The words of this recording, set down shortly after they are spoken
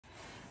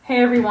Hey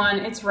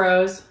everyone, it's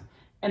Rose,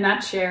 and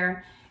that's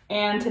Cher.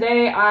 And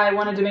today I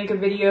wanted to make a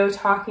video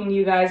talking to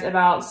you guys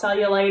about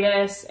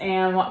cellulitis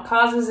and what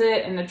causes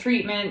it and the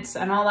treatments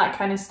and all that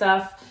kind of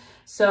stuff.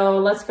 So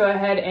let's go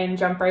ahead and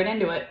jump right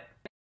into it.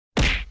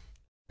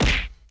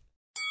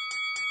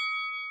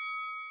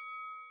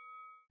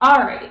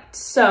 Alright,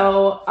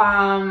 so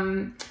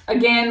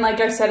again, like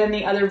I've said in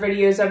the other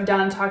videos I've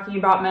done talking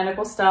about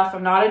medical stuff,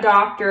 I'm not a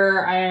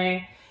doctor.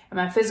 I'm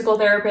a physical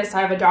therapist.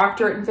 I have a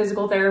doctorate in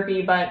physical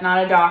therapy, but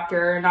not a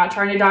doctor. Not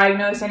trying to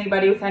diagnose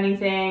anybody with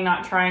anything,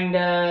 not trying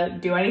to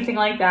do anything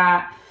like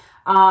that.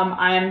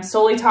 I'm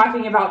solely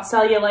talking about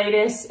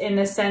cellulitis in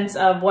the sense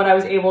of what I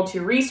was able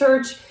to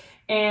research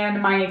and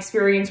my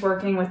experience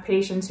working with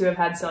patients who have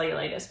had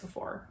cellulitis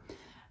before.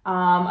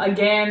 I've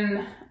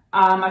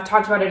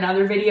talked about it in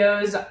other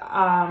videos.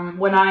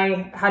 When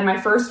I had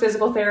my first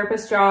physical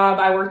therapist job,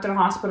 I worked in a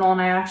hospital and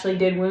I actually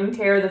did wound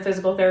care. The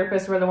physical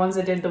therapists were the ones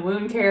that did the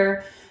wound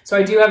care. So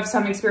I do have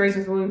some experience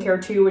with wound care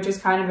too, which is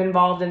kind of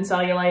involved in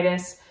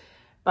cellulitis.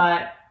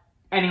 But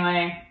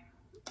anyway,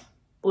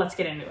 let's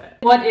get into it.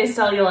 What is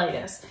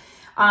cellulitis?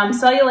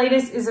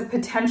 Cellulitis is a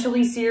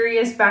potentially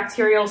serious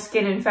bacterial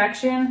skin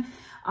infection.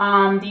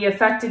 The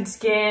affected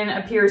skin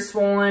appears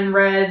swollen,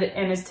 red,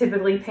 and is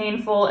typically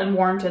painful and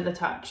warm to the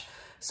touch.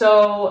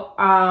 So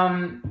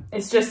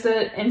it's just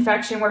an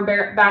infection where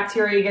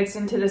bacteria gets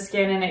into the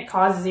skin and it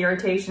causes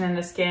irritation in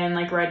the skin,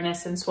 like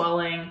redness and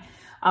swelling.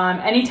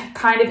 Any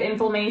kind of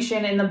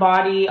inflammation in the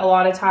body, a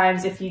lot of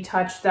times if you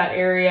touch that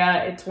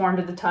area, it's warm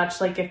to the touch.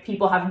 Like if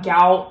people have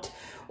gout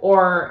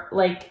or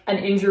like an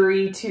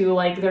injury to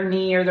like their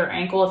knee or their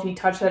ankle, if you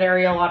touch that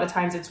area, a lot of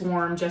times it's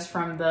warm just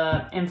from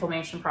the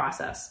inflammation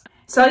process.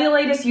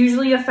 Cellulitis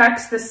usually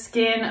affects the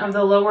skin of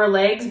the lower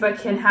legs, but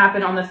can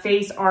happen on the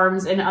face,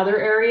 arms, and other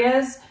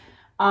areas.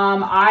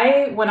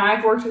 When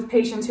I've worked with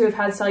patients who have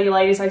had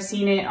cellulitis, I've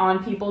seen it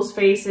on people's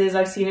faces,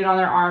 I've seen it on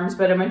their arms,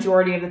 but a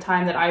majority of the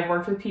time that I've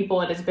worked with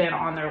people, it has been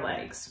on their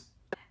legs.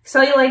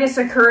 Cellulitis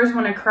occurs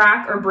when a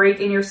crack or break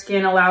in your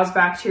skin allows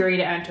bacteria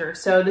to enter.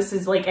 So this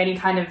is like any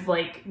kind of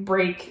like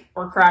break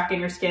or crack in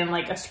your skin,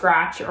 like a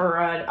scratch or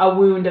a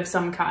wound of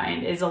some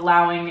kind is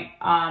allowing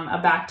a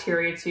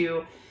bacteria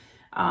to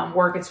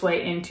work its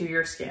way into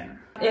your skin.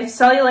 If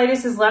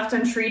cellulitis is left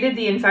untreated,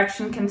 the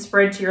infection can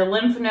spread to your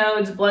lymph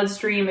nodes,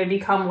 bloodstream, and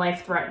become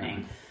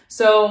life-threatening.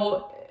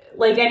 So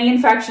like any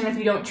infection, if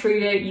you don't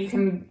treat it, you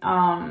can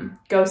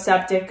go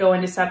septic, go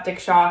into septic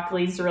shock,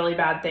 leads to really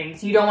bad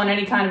things. You don't want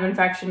any kind of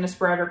infection to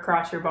spread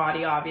across your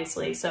body,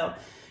 obviously. So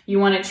you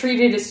want it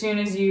treated as soon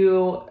as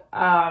you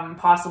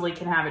possibly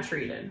can have it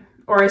treated,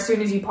 or as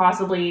soon as you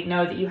possibly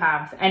know that you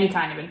have any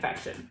kind of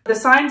infection. The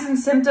signs and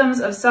symptoms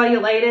of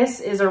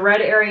cellulitis is a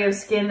red area of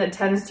skin that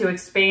tends to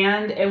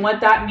expand. And what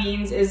that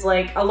means is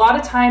like a lot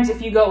of times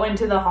if you go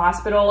into the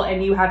hospital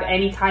and you have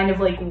any kind of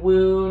like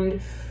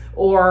wound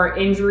or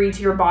injury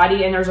to your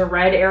body and there's a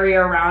red area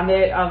around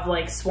it of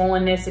like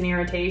swollenness and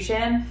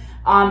irritation,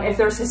 if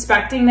they're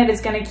suspecting that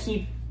it's gonna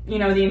keep, you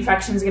know, the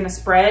infection is going to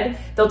spread,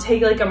 they'll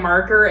take like a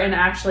marker and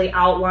actually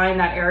outline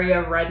that area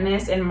of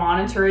redness and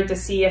monitor it to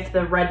see if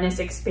the redness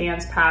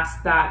expands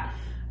past that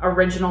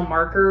original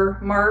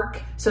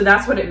mark. So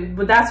that's what it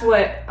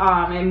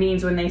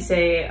means when they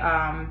say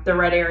the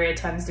red area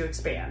tends to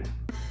expand.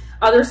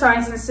 Other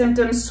signs and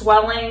symptoms: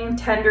 swelling,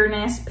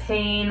 tenderness,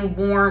 pain,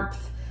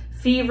 warmth,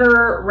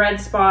 fever, red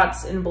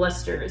spots, and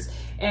blisters.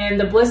 And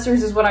the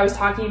blisters is what I was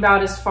talking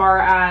about as far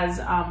as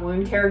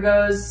wound care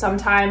goes.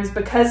 Sometimes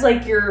because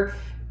like your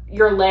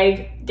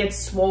leg gets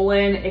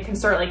swollen, it can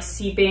start like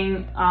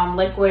seeping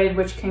liquid,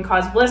 which can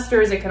cause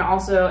blisters. It can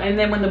also, and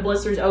then when the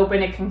blisters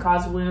open, it can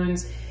cause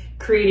wounds,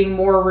 creating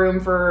more room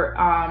for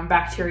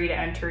bacteria to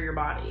enter your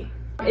body.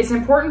 It's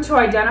important to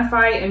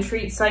identify and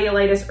treat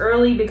cellulitis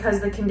early because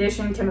the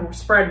condition can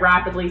spread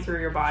rapidly through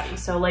your body.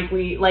 So like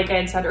I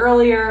had said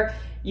earlier,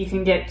 you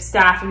can get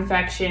staph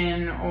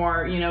infection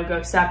or, you know,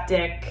 go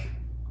septic,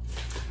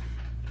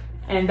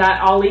 and that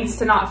all leads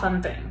to not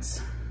fun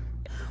things.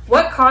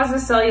 What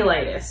causes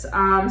cellulitis?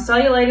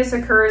 Cellulitis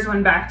occurs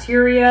when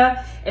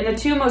bacteria, and the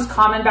two most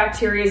common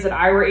bacteria that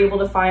I were able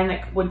to find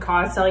that would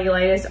cause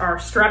cellulitis are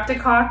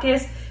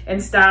Streptococcus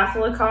and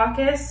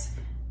Staphylococcus.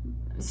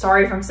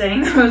 Sorry if I'm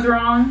saying those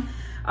wrong.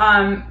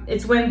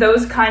 It's when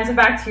those kinds of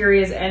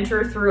bacteria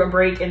enter through a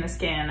break in the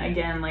skin,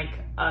 again, like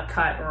a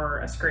cut or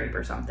a scrape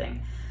or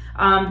something.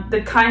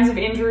 The kinds of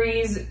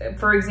injuries,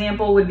 for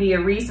example, would be a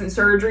recent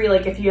surgery,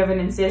 like if you have an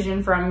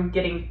incision from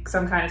getting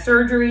some kind of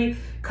surgery,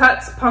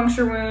 cuts,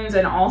 puncture wounds,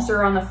 an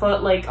ulcer on the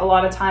foot. Like a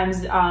lot of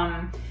times,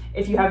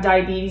 if you have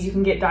diabetes, you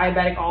can get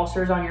diabetic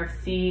ulcers on your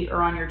feet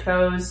or on your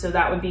toes. So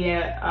that would be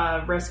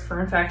a risk for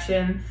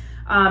infection.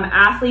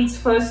 Athlete's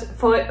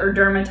foot or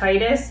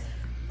dermatitis.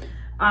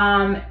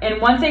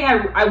 And one thing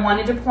I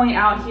wanted to point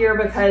out here,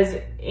 because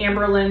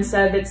Amber Lynn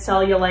said that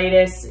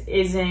cellulitis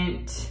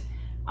isn't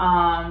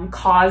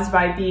caused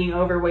by being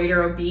overweight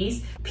or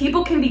obese.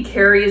 People can be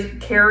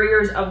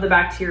carriers of the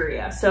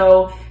bacteria.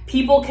 So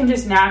people can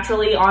just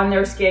naturally on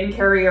their skin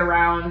carry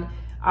around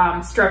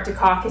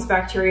Streptococcus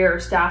bacteria or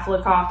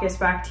Staphylococcus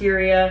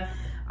bacteria.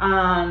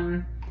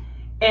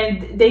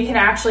 and they can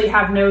actually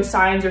have no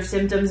signs or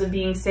symptoms of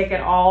being sick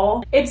at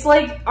all. It's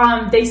like,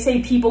 they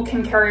say people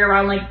can carry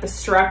around like the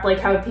strep, like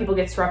how people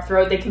get strep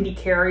throat, they can be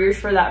carriers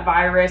for that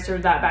virus or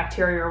that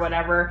bacteria or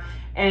whatever.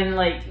 And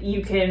like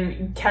you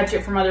can catch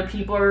it from other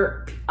people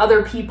or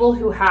other people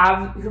who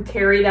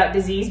carry that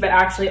disease but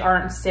actually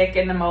aren't sick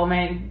in the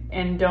moment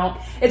and don't.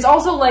 It's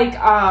also like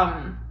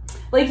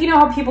you know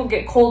how people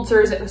get cold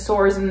sores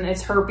and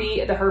it's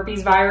the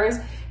herpes virus.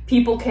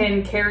 People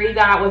can carry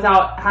that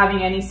without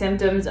having any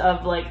symptoms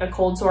of like a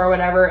cold sore or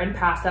whatever and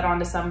pass that on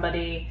to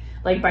somebody,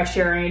 like by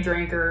sharing a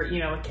drink or, you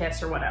know, a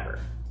kiss or whatever.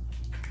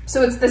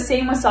 So it's the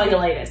same with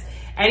cellulitis.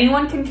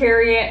 Anyone can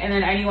carry it and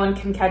then anyone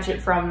can catch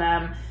it from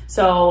them.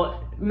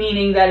 So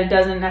meaning that it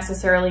doesn't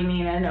necessarily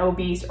mean an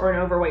obese or an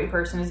overweight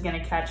person is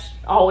going to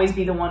always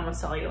be the one with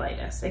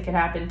cellulitis. It can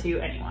happen to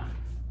anyone.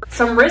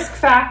 Some risk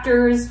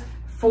factors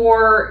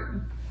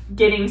for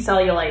getting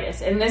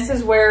cellulitis, and this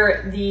is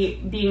where the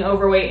being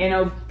overweight and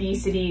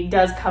obesity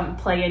does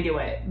play into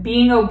it.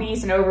 Being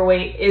obese and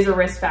overweight is a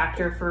risk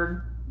factor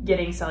for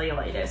getting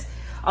cellulitis,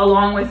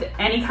 along with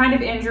any kind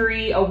of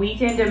injury, a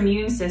weakened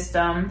immune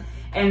system,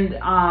 and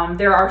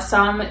there are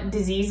some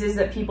diseases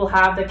that people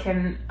have that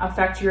can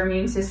affect your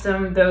immune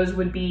system. Those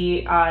would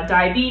be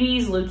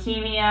diabetes,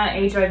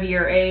 leukemia, HIV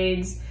or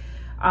AIDS.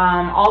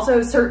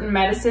 Also, certain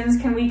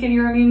medicines can weaken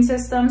your immune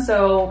system.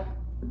 So,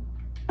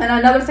 and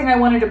another thing I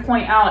wanted to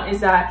point out is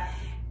that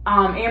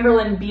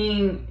Amberlynn,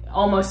 being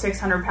almost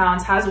 600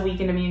 pounds, has a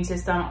weakened immune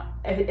system.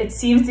 It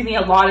seems to me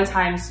a lot of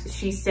times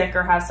she's sick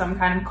or has some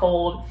kind of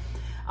cold.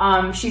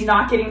 She's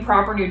not getting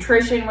proper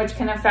nutrition, which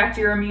can affect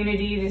your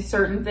immunity to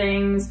certain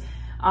things,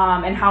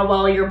 and how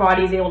well your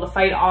body is able to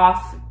fight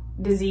off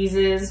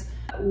diseases.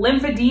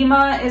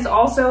 Lymphedema is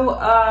also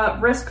a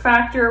risk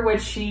factor,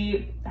 which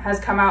she has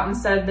come out and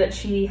said that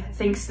she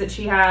thinks that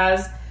she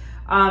has.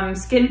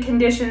 Skin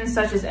conditions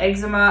such as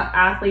eczema,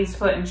 athlete's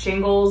foot, and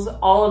shingles,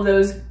 all of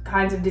those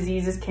kinds of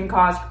diseases can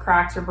cause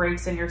cracks or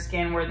breaks in your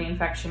skin where the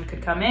infection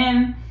could come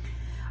in.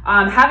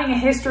 Having a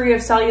history of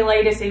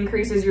cellulitis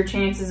increases your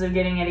chances of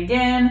getting it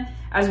again,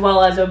 as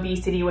well as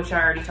obesity, which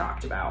I already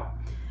talked about.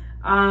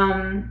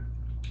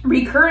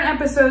 Recurrent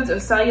episodes of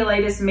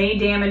cellulitis may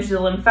damage the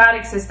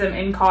lymphatic system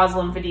and cause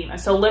lymphedema.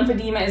 So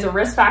lymphedema is a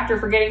risk factor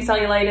for getting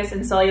cellulitis,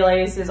 and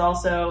cellulitis is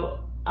also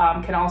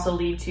can also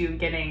lead to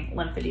getting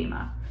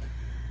lymphedema.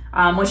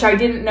 Which I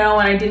didn't know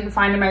and I didn't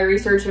find in my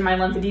research in my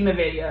lymphedema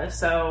video.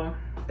 So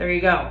there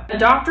you go. A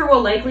doctor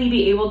will likely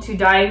be able to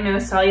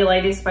diagnose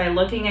cellulitis by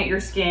looking at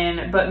your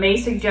skin, but may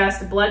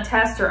suggest blood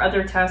tests or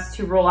other tests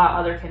to rule out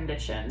other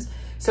conditions.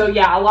 So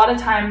yeah, a lot of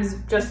times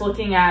just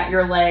looking at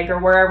your leg or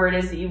wherever it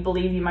is that you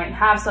believe you might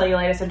have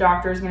cellulitis, a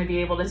doctor is going to be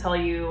able to tell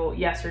you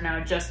yes or no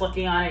just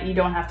looking on it. You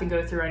don't have to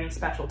go through any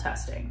special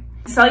testing.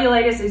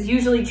 Cellulitis is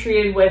usually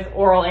treated with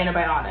oral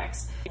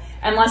antibiotics.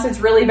 Unless it's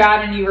really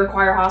bad and you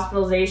require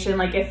hospitalization,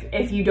 like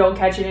if you don't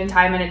catch it in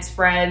time and it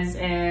spreads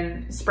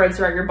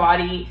throughout your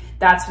body,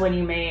 that's when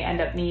you may end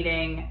up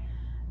needing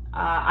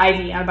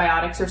IV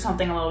antibiotics or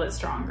something a little bit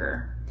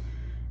stronger.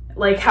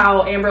 Like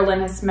how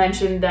Amberlynn has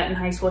mentioned that in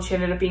high school she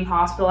ended up being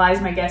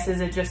hospitalized. My guess is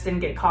it just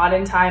didn't get caught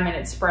in time and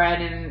it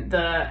spread, and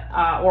the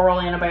oral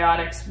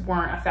antibiotics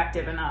weren't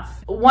effective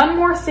enough. One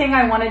more thing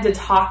I wanted to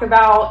talk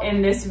about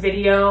in this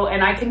video,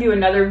 and I can do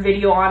another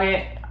video on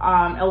it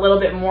a little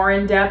bit more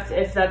in depth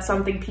if that's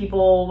something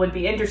people would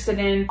be interested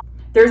in.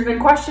 There's been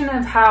question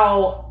of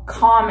how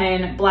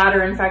common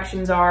bladder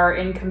infections are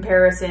in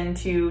comparison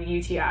to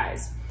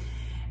UTIs.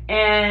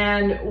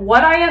 And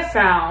what I have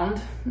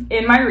found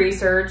in my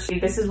research,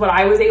 this is what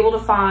I was able to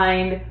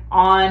find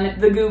on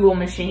the Google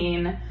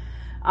machine,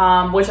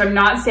 which I'm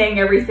not saying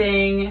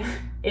everything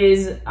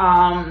is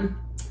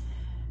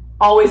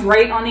always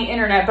right on the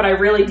internet, but I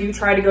really do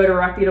try to go to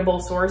reputable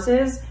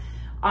sources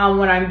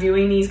when I'm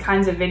doing these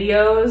kinds of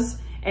videos.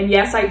 And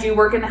yes, I do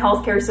work in the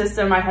healthcare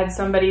system. I had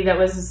somebody that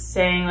was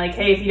saying like,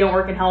 hey, if you don't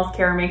work in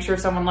healthcare, make sure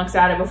someone looks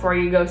at it before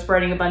you go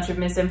spreading a bunch of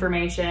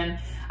misinformation.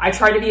 I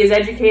try to be as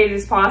educated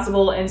as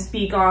possible and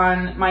speak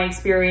on my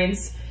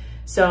experience.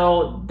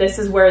 So this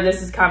is where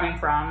this is coming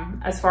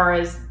from as far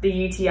as the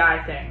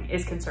UTI thing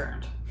is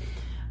concerned,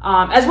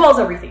 as well as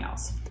everything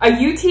else. A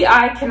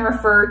UTI can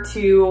refer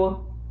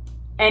to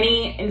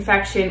any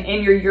infection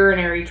in your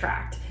urinary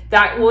tract.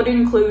 That would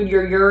include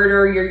your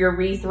ureter, your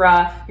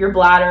urethra, your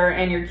bladder,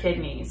 and your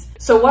kidneys.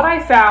 So what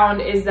I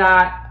found is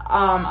that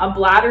a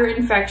bladder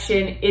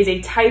infection is a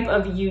type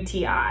of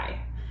UTI.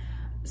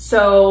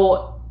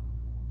 So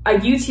a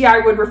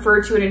UTI would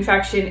refer to an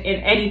infection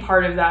in any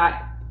part of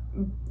that,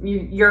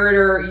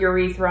 ureter,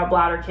 urethra,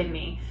 bladder,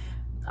 kidney.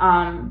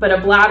 But a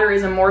bladder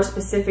is a more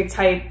specific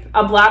type.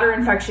 A bladder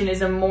infection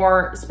is a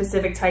more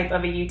specific type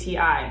of a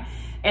UTI.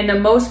 And the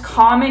most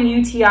common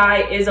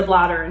UTI is a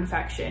bladder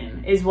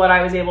infection, is what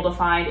I was able to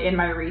find in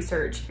my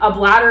research. A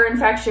bladder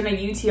infection, a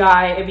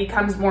UTI, it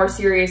becomes more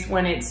serious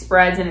when it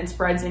spreads and it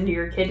spreads into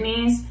your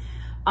kidneys.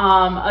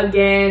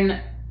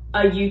 Again,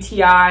 a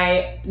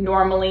UTI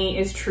normally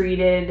is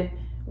treated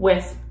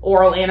with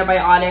oral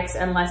antibiotics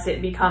unless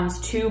it becomes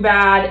too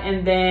bad,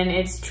 and then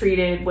it's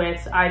treated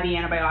with IV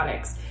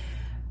antibiotics.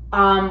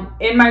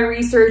 In my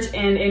research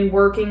and in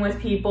working with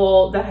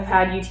people that have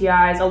had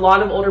UTIs, a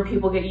lot of older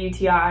people get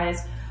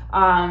UTIs.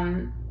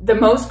 The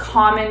most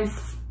common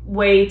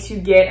way to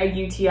get a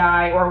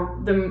UTI, or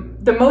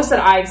the most that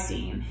I've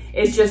seen,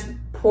 is just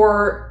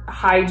poor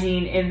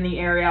hygiene in the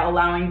area,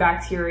 allowing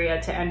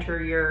bacteria to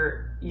enter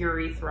your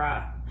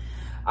urethra.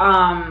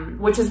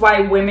 Which is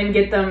why women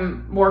get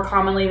them more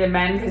commonly than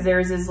men, because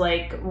theirs is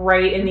like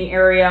right in the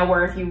area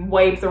where if you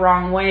wipe the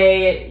wrong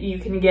way, you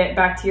can get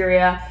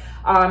bacteria.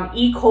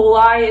 E.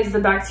 coli is the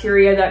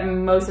bacteria that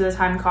most of the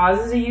time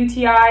causes a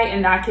UTI,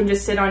 and that can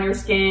just sit on your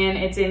skin,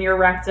 it's in your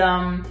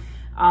rectum,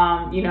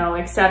 you know,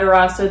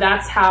 etc. So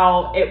that's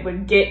how it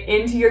would get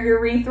into your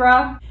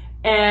urethra.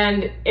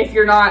 And if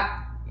you're not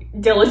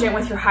diligent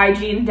with your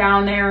hygiene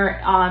down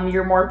there,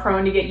 you're more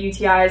prone to get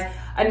UTIs.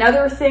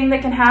 Another thing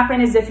that can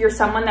happen is if you're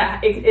someone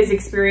that is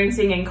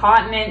experiencing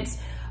incontinence,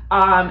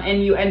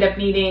 and you end up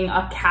needing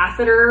a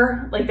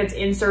catheter, like that's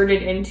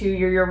inserted into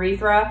your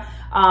urethra,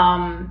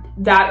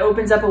 that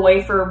opens up a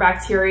way for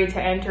bacteria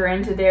to enter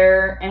into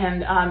there,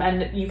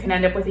 and you can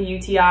end up with a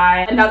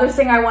UTI. Another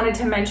thing I wanted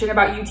to mention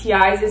about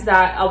UTIs is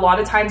that a lot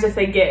of times if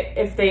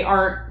they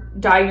aren't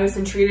diagnosed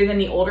and treated in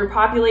the older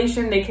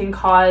population, they can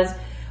cause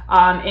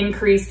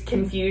increased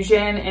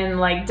confusion and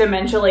like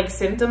dementia-like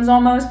symptoms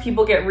almost.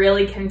 People get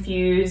really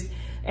confused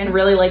and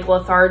really like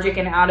lethargic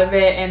and out of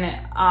it,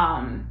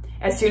 and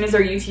as soon as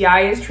their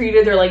UTI is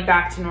treated, they're like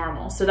back to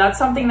normal. So that's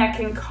something that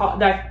can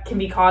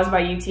be caused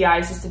by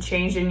UTIs, just a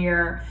change in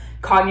your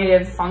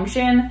cognitive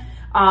function,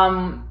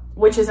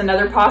 which is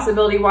another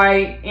possibility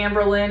why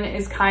Amberlin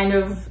is kind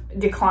of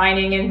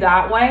declining in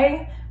that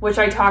way, which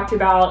I talked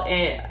about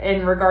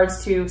in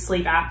regards to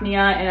sleep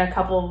apnea in a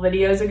couple of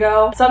videos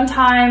ago.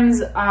 Sometimes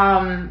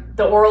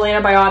the oral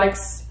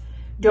antibiotics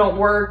don't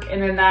work,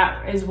 and then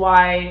that is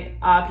why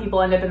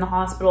people end up in the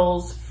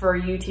hospitals for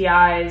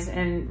UTIs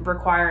and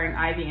requiring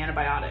IV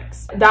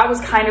antibiotics. That was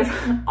kind of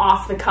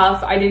off the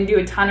cuff. I didn't do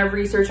a ton of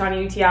research on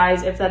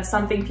UTIs. If that's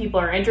something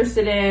people are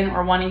interested in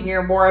or want to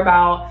hear more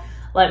about,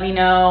 let me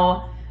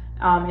know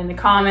in the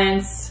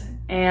comments,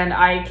 and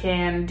I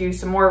can do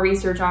some more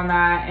research on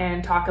that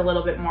and talk a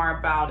little bit more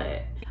about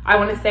it. I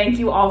want to thank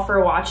you all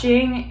for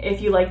watching.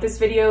 If you like this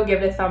video,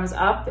 give it a thumbs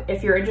up.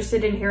 If you're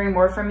interested in hearing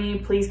more from me,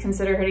 please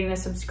consider hitting the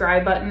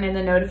subscribe button and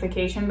the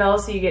notification bell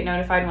so you get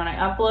notified when I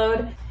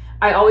upload.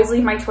 I always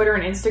leave my Twitter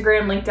and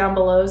Instagram linked down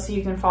below, so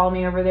you can follow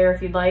me over there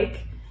if you'd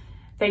like.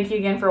 Thank you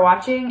again for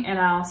watching, and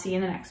I'll see you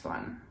in the next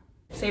one.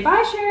 Say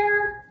bye,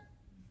 Cher.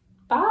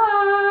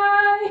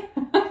 Bye.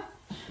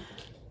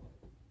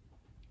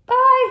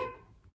 Bye.